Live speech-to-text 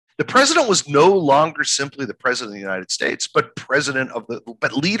the president was no longer simply the president of the United States, but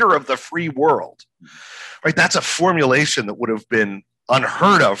leader of the free world. Right? That's a formulation that would have been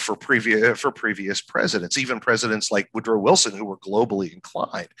unheard of for previous presidents, even presidents like Woodrow Wilson, who were globally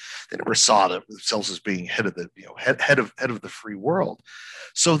inclined. They never saw themselves as being head of the free world.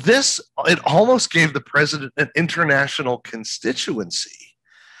 So it almost gave the president an international constituency.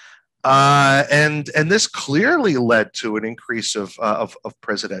 And this clearly led to an increase of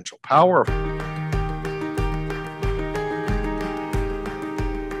presidential power.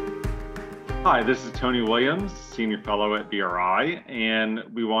 Hi, this is Tony Williams, Senior Fellow at BRI, and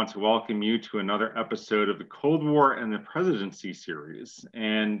we want to welcome you to another episode of the Cold War and the Presidency series.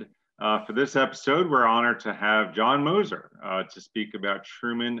 And for this episode, we're honored to have John Moser to speak about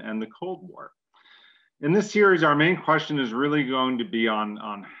Truman and the Cold War. In this series, our main question is really going to be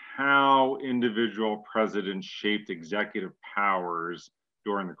on how individual presidents shaped executive powers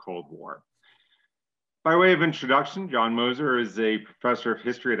during the Cold War. By way of introduction, John Moser is a professor of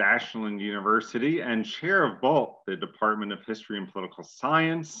history at Ashland University and chair of both the Department of History and Political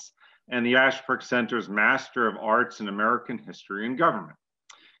Science and the Ashbrook Center's Master of Arts in American History and Government.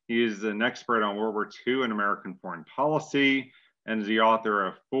 He is an expert on World War II and American foreign policy and is the author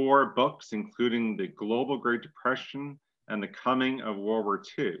of 4 books, including The Global Great Depression and The Coming of World War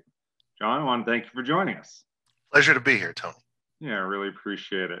II. John, I want to thank you for joining us. Pleasure to be here, Tony. Yeah, I really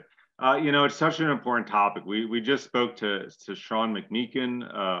appreciate it. It's such an important topic. We just spoke to Sean McMeekin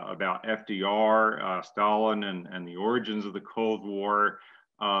about FDR, Stalin, and the origins of the Cold War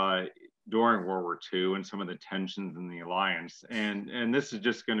during World War II and some of the tensions in the alliance. And this is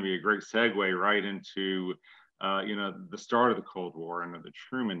just going to be a great segue right into the start of the Cold War under the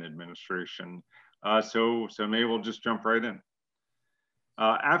Truman administration. So maybe we'll just jump right in.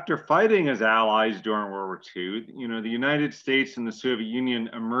 After fighting as allies during World War II, the United States and the Soviet Union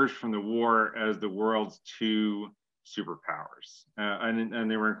emerged from the war as the world's 2 superpowers, and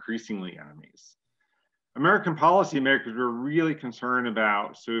they were increasingly enemies. American policymakers were really concerned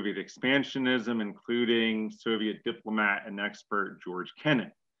about Soviet expansionism, including Soviet diplomat and expert George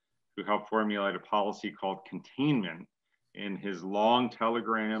Kennan, who helped formulate a policy called containment in his long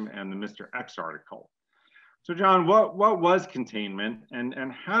telegram and the Mr. X article. So John, what was containment and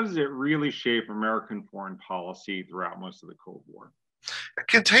how does it really shape American foreign policy throughout most of the Cold War?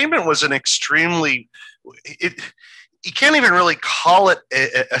 Containment was an extremely, you can't even really call it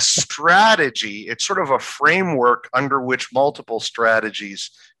a strategy. It's sort of a framework under which multiple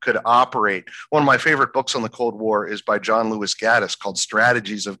strategies could operate. One of my favorite books on the Cold War is by John Lewis Gaddis called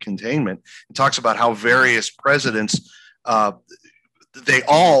Strategies of Containment. It talks about how various presidents they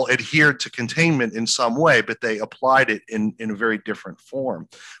all adhered to containment in some way, but they applied it in a very different form.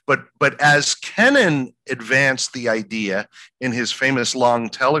 But as Kennan advanced the idea in his famous long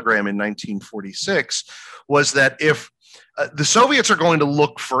telegram in 1946, was that if the Soviets are going to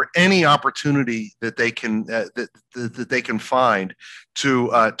look for any opportunity that they can that they can find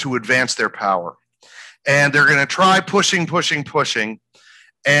to advance their power, and they're going to try pushing,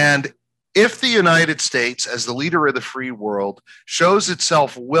 and if the United States, as the leader of the free world, shows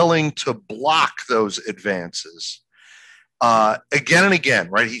itself willing to block those advances again and again,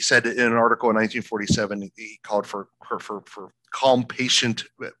 right? He said in an article in 1947, he called for calm,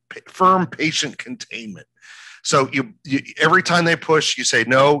 firm, patient containment. So you every time they push, you say,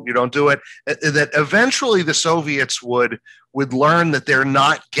 no, you don't do it. That eventually the Soviets would learn that they're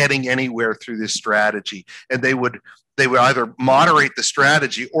not getting anywhere through this strategy, and they would either moderate the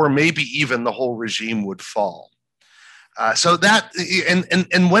strategy or maybe even the whole regime would fall. So that,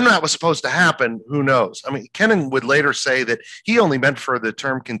 and when that was supposed to happen, who knows? I mean, Kennan would later say that he only meant for the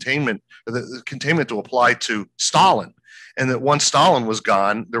term containment, the containment to apply to Stalin, and that once Stalin was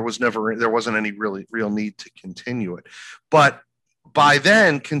gone, there wasn't any real need to continue it. But by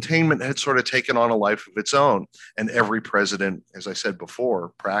then, containment had sort of taken on a life of its own, and every president, as I said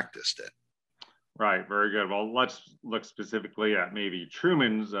before, practiced it. Right, very good. Well, let's look specifically at maybe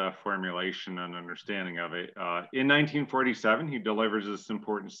Truman's formulation and understanding of it. In 1947, he delivers this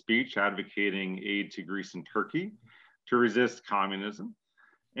important speech advocating aid to Greece and Turkey to resist communism.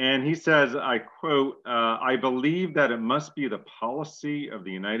 And he says, I quote, I believe that it must be the policy of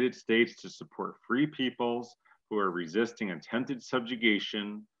the United States to support free peoples who are resisting attempted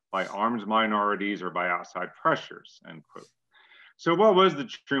subjugation by armed minorities or by outside pressures, end quote. So what was the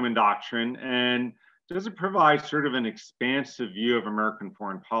Truman Doctrine, and does it provide sort of an expansive view of American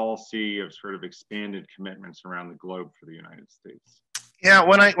foreign policy, of sort of expanded commitments around the globe for the United States? Yeah,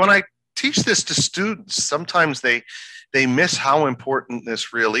 when I teach this to students, sometimes they miss how important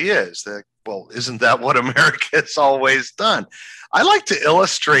this really is. well, isn't that what America has always done? I like to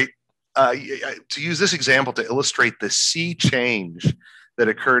illustrate, to use this example to illustrate the sea change that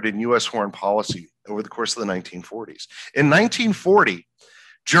occurred in U.S. foreign policy over the course of the 1940s. In 1940,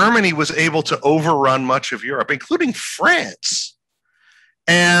 Germany was able to overrun much of Europe, including France.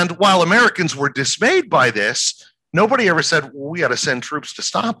 And while Americans were dismayed by this, nobody ever said, well, we got to send troops to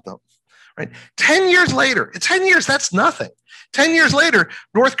stop them. Right? 10 years later, 10 years, that's nothing. 10 years later,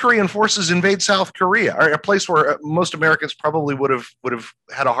 North Korean forces invade South Korea, a place where most Americans probably would have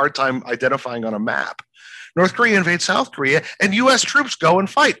had a hard time identifying on a map. North Korea invades South Korea, and U.S. troops go and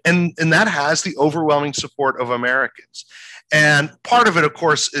fight. And that has the overwhelming support of Americans. And part of it, of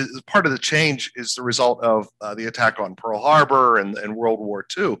course, is part of the change is the result of the attack on Pearl Harbor and World War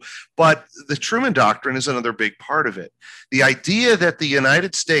II. But the Truman Doctrine is another big part of it. The idea that the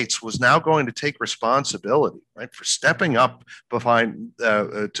United States was now going to take responsibility, right, for stepping up behind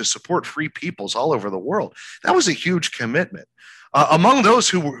to support free peoples all over the world, that was a huge commitment. Among those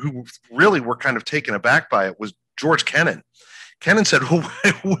who really were kind of taken aback by it was George Kennan. Kennan said, well,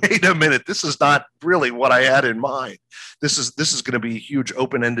 wait a minute, this is not really what I had in mind. This is going to be a huge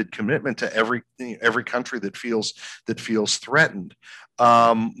open-ended commitment to every country that feels threatened.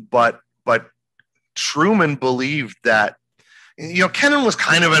 But Truman believed that, Kennan was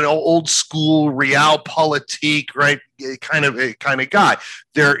kind of an old school realpolitik, right? Kind of guy.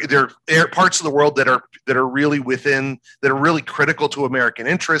 There are parts of the world that are really really critical to American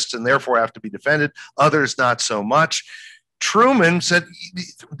interests and therefore have to be defended. Others not so much. Truman said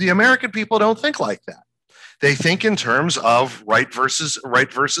the American people don't think like that. They think in terms of right versus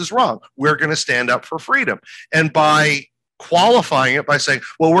wrong. We're going to stand up for freedom. And by qualifying it by saying,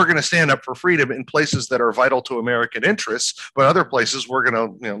 well, we're going to stand up for freedom in places that are vital to American interests, but other places we're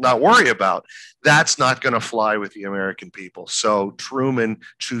going to not worry about, that's not going to fly with the American people. So Truman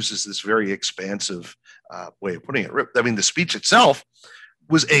chooses this very expansive way of putting it. I mean, the speech itself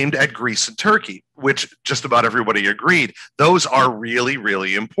was aimed at Greece and Turkey, which just about everybody agreed. Those are really,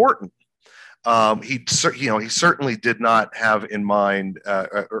 really important. He certainly did not have in mind,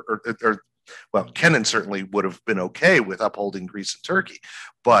 Kennan certainly would have been okay with upholding Greece and Turkey,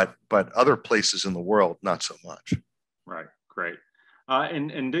 but other places in the world, not so much. Right, great.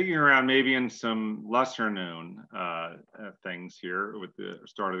 And digging around maybe in some lesser known things here with the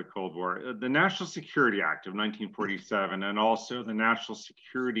start of the Cold War, the National Security Act of 1947 and also the National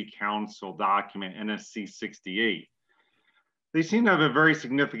Security Council document NSC 68. They seem to have a very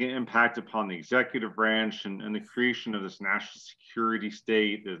significant impact upon the executive branch and the creation of this national security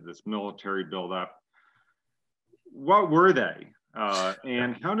state, this military buildup. What were they?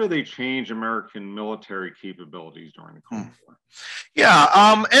 And how do they change American military capabilities during the Cold War? Yeah,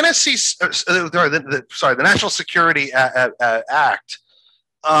 the National Security Act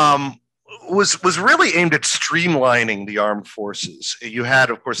was really aimed at streamlining the armed forces. You had,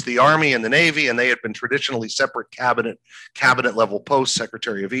 of course, the Army and the Navy, and they had been traditionally separate cabinet level posts,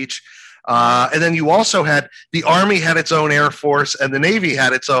 secretary of each. And then you also had the Army had its own Air Force, and the Navy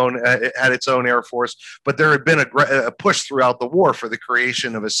had its own Air Force. But there had been a push throughout the war for the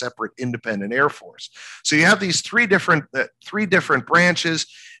creation of a separate independent Air Force. So you have these three different branches.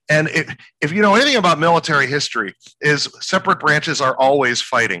 And if you know anything about military history, is separate branches are always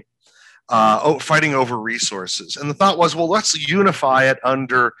fighting over resources. And the thought was, well, let's unify it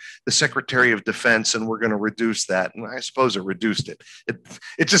under the Secretary of Defense, and we're going to reduce that. And I suppose it reduced it.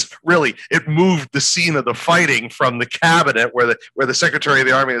 It just really, it moved the scene of the fighting from the cabinet, where the Secretary of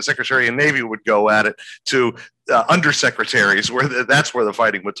the Army and the Secretary of the Navy would go at it, to undersecretaries, where that's where the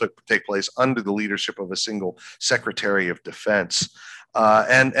fighting would take place under the leadership of a single Secretary of Defense.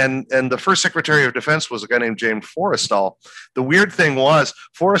 And the first Secretary of Defense was a guy named James Forrestal. The weird thing was,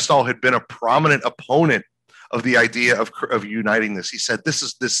 Forrestal had been a prominent opponent of the idea of uniting this. He said, this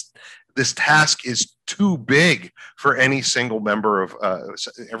task is too big for any single member of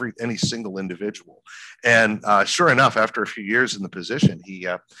any single individual. And sure enough, after a few years in the position, he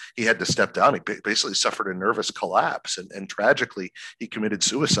had to step down. He basically suffered a nervous collapse, and tragically, he committed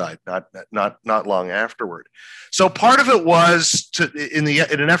suicide not long afterward. So part of it was in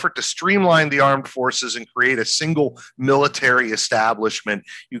an effort to streamline the armed forces and create a single military establishment,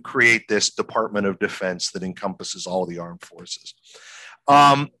 you create this Department of Defense that encompasses all the armed forces.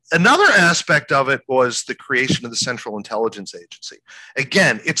 Another aspect of it was the creation of the Central Intelligence Agency.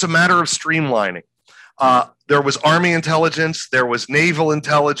 Again, it's a matter of streamlining. There was Army intelligence, there was naval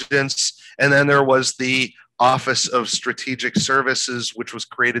intelligence, and then there was the Office of Strategic Services, which was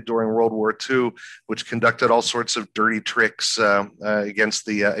created during World War II, which conducted all sorts of dirty tricks against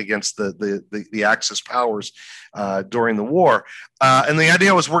the Axis powers during the war. And the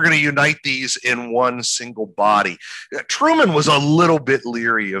idea was we're going to unite these in one single body. Truman was a little bit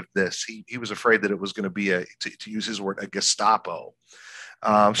leery of this. He was afraid that it was going to be, to use his word, a Gestapo.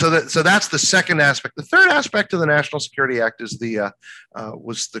 So that's the second aspect. The third aspect of the National Security Act is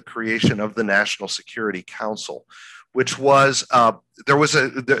was the creation of the National Security Council, which was there was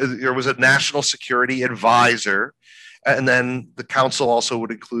a national security advisor, and then the council also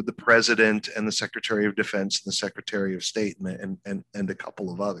would include the president and the Secretary of Defense and the Secretary of State and a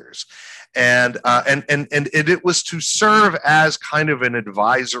couple of others, and it was to serve as kind of an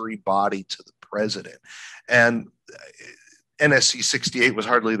advisory body to the president. And NSC 68 was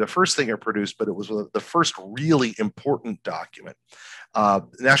hardly the first thing it produced, but it was the first really important document. The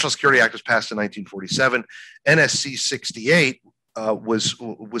National Security Act was passed in 1947. NSC 68 was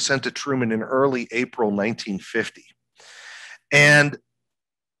sent to Truman in early April 1950. And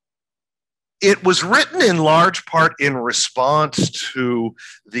it was written in large part in response to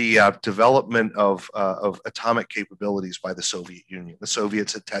the development of atomic capabilities by the Soviet Union. The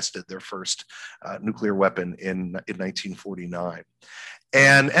Soviets had tested their first nuclear weapon in 1949.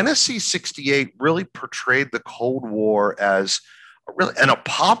 And NSC 68 really portrayed the Cold War as really an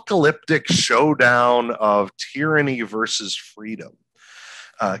apocalyptic showdown of tyranny versus freedom.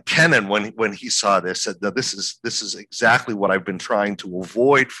 Kennan, when he saw this, said, "No, this is exactly what I've been trying to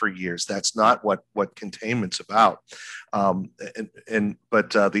avoid for years. That's not what containment's about." But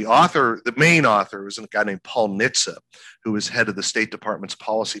the main author, was a guy named Paul Nitze, who was head of the State Department's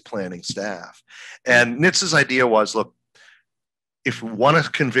policy planning staff. And Nitze's idea was, look, if we want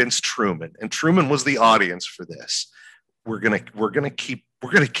to convince Truman, and Truman was the audience for this, we're gonna keep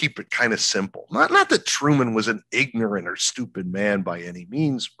it kind of simple. Not that Truman was an ignorant or stupid man by any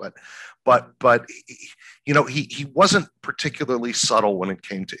means, but he wasn't particularly subtle when it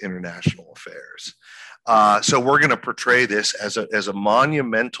came to international affairs. So we're going to portray this as a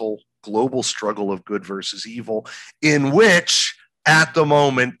monumental global struggle of good versus evil, in which at the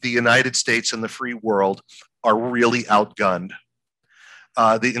moment the United States and the free world are really outgunned.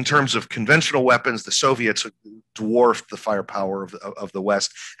 In terms of conventional weapons, the Soviets dwarfed the firepower of the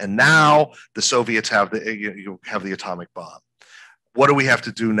West, and now the Soviets have the atomic bomb. What do we have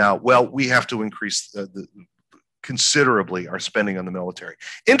to do now? Well, we have to increase considerably our spending on the military.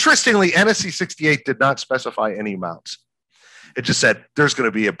 Interestingly, NSC 68 did not specify any amounts. It just said there's going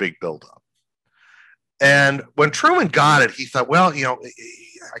to be a big buildup. And when Truman got it, he thought, well,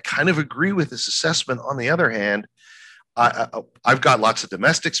 I kind of agree with this assessment. On the other hand, I've got lots of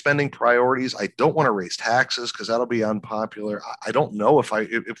domestic spending priorities. I don't want to raise taxes because that'll be unpopular. I don't know if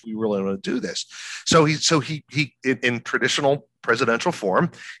we really want to do this. So he in traditional presidential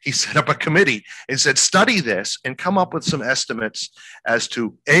form, he set up a committee and said, study this and come up with some estimates as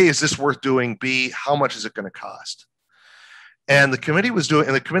to A, is this worth doing? B, how much is it going to cost? And the committee was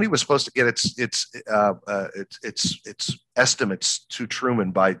supposed to get its estimates to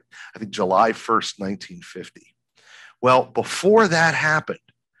Truman by, I think, July 1st, 1950. Well, before that happened,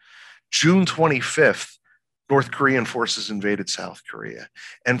 June 25th, North Korean forces invaded South Korea.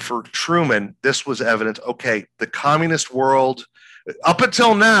 And for Truman, this was evidence, okay, the communist world, up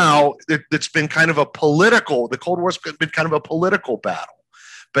until now, it's been kind of the Cold War's been kind of a political battle.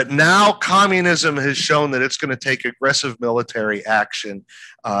 But now communism has shown that it's going to take aggressive military action.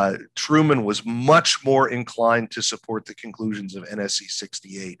 Truman was much more inclined to support the conclusions of NSC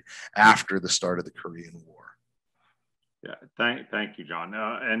 68 after the start of the Korean War. Yeah, thank you, John.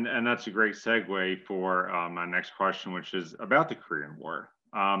 And that's a great segue for my next question, which is about the Korean War.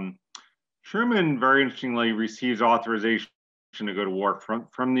 Truman, very interestingly, receives authorization to go to war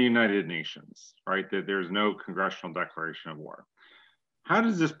from the United Nations, right? That there's no congressional declaration of war. How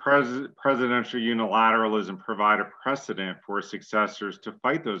does this presidential unilateralism provide a precedent for successors to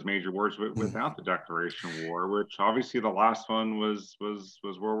fight those major wars without the declaration of war, which obviously the last one was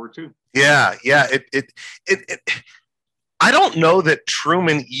World War II? Yeah. I don't know that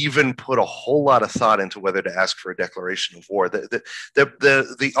Truman even put a whole lot of thought into whether to ask for a declaration of war.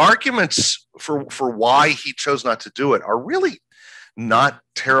 The arguments for why he chose not to do it are really not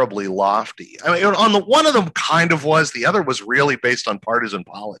terribly lofty. I mean, one of them kind of was, the other was really based on partisan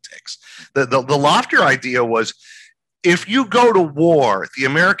politics. The loftier idea was, if you go to war, the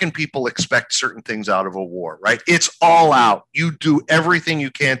American people expect certain things out of a war, right? It's all out. You do everything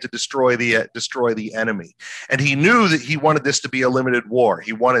you can to destroy the enemy. And he knew that he wanted this to be a limited war.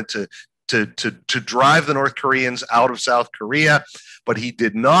 He wanted to to drive the North Koreans out of South Korea, but he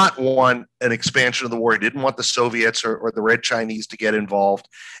did not want an expansion of the war. He didn't want the Soviets or the Red Chinese to get involved.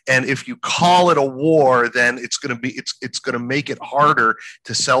 And if you call it a war, then it's going to make it harder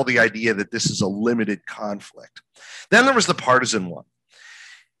to sell the idea that this is a limited conflict. Then there was the partisan one.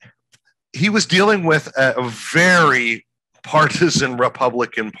 He was dealing with a very partisan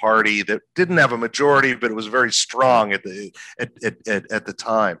Republican Party that didn't have a majority, but it was very strong at the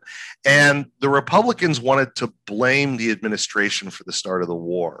time. And the Republicans wanted to blame the administration for the start of the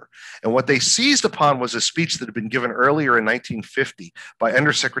war. And what they seized upon was a speech that had been given earlier in 1950 by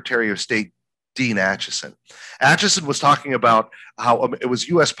Undersecretary of State Dean Acheson. Acheson was talking about how it was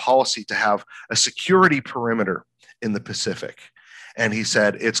U.S. policy to have a security perimeter in the Pacific. And he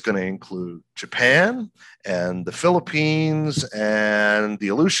said it's going to include Japan and the Philippines and the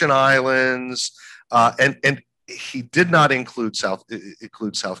Aleutian Islands, and he did not include South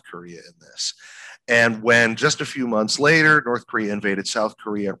Korea in this. And when just a few months later, North Korea invaded South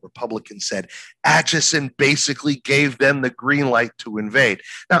Korea, Republicans said Acheson basically gave them the green light to invade.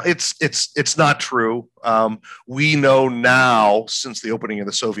 Now, it's not true. We know now, since the opening of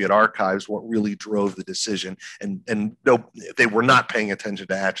the Soviet archives, what really drove the decision. And no, they were not paying attention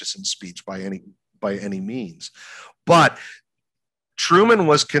to Acheson's speech by any means. But Truman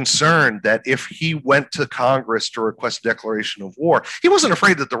was concerned that if he went to Congress to request a declaration of war, he wasn't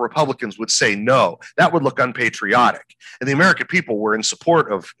afraid that the Republicans would say no. That would look unpatriotic, and the American people were in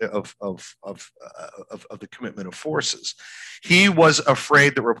support of the commitment of forces. He was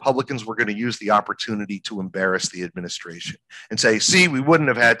afraid that Republicans were going to use the opportunity to embarrass the administration and say, "See, we wouldn't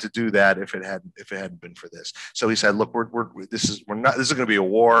have had to do that if it hadn't been for this." So he said, "Look, this is going to be a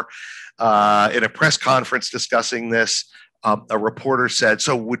war." In a press conference discussing this, a reporter said,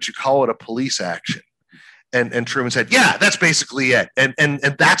 "So would you call it a police action?" And Truman said, "Yeah, that's basically it." And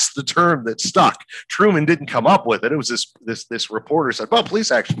that's the term that stuck. Truman didn't come up with it. It was this reporter said, "Well,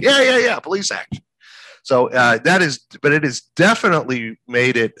 police action. Yeah, police action." So it has definitely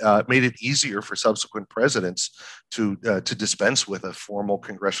made it easier for subsequent presidents to dispense with a formal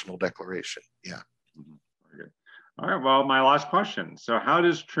congressional declaration. Yeah. Very good. All right, well, my last question. So how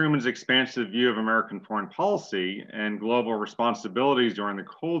does Truman's expansive view of American foreign policy and global responsibilities during the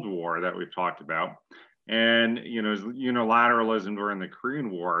Cold War that we've talked about, and unilateralism during the Korean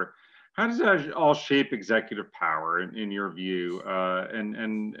War, how does that all shape executive power in your view,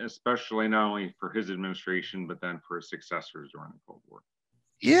 and especially not only for his administration, but then for his successors during the Cold War?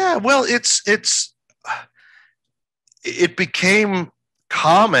 Yeah, well, it became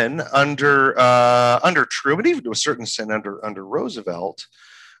common under Truman, even to a certain extent under Roosevelt,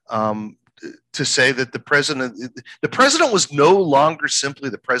 to say that the president was no longer simply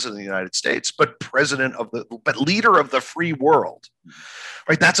the president of the United States, but leader of the free world.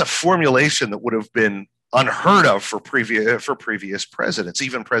 Right? That's a formulation that would have been unheard of for previous presidents,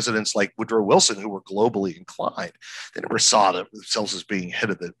 even presidents like Woodrow Wilson, who were globally inclined. They never saw themselves as being head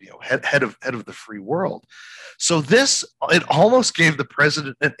of the free world. So it almost gave the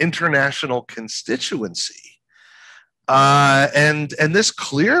president an international constituency. And this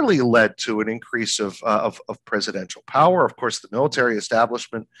clearly led to an increase of presidential power. Of course, the military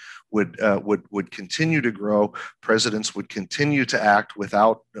establishment would continue to grow. Presidents would continue to act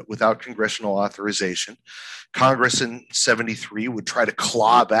without congressional authorization. Congress in ┬╗73 would try to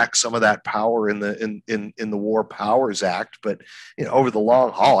claw back some of that power in the War Powers Act, but over the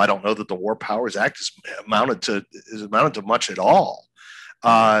long haul, I don't know that the War Powers Act has amounted to much at all.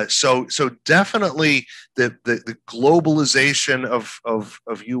 So definitely the globalization of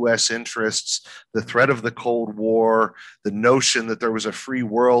U.S. interests, the threat of the Cold War, the notion that there was a free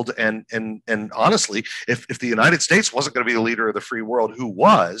world, and honestly, if the United States wasn't going to be the leader of the free world, who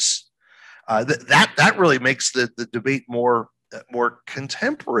was? That really makes the debate more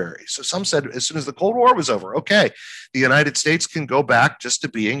contemporary. So some said as soon as the Cold War was over, okay, the United States can go back just to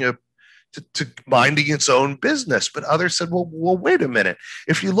being to minding its own business. But others said, well, wait a minute.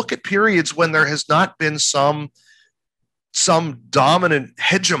 If you look at periods when there has not been some dominant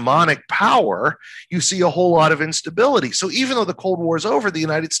hegemonic power, you see a whole lot of instability. So even though the Cold War is over, the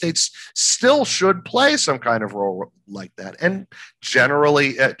United States still should play some kind of role like that. And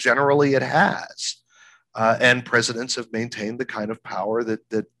generally it has. And presidents have maintained the kind of power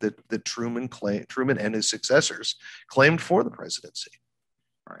that Truman and his successors claimed for the presidency.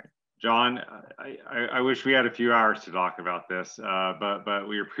 All right. John, I wish we had a few hours to talk about this, but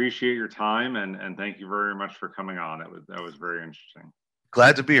we appreciate your time and thank you very much for coming on. That was very interesting.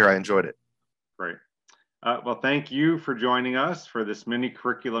 Glad to be here. I enjoyed it. Great. Well, thank you for joining us for this mini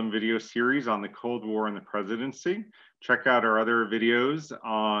curriculum video series on the Cold War and the presidency. Check out our other videos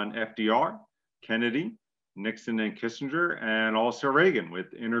on FDR, Kennedy, Nixon and Kissinger, and also Reagan,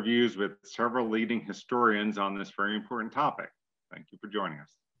 with interviews with several leading historians on this very important topic. Thank you for joining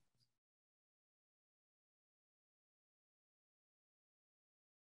us.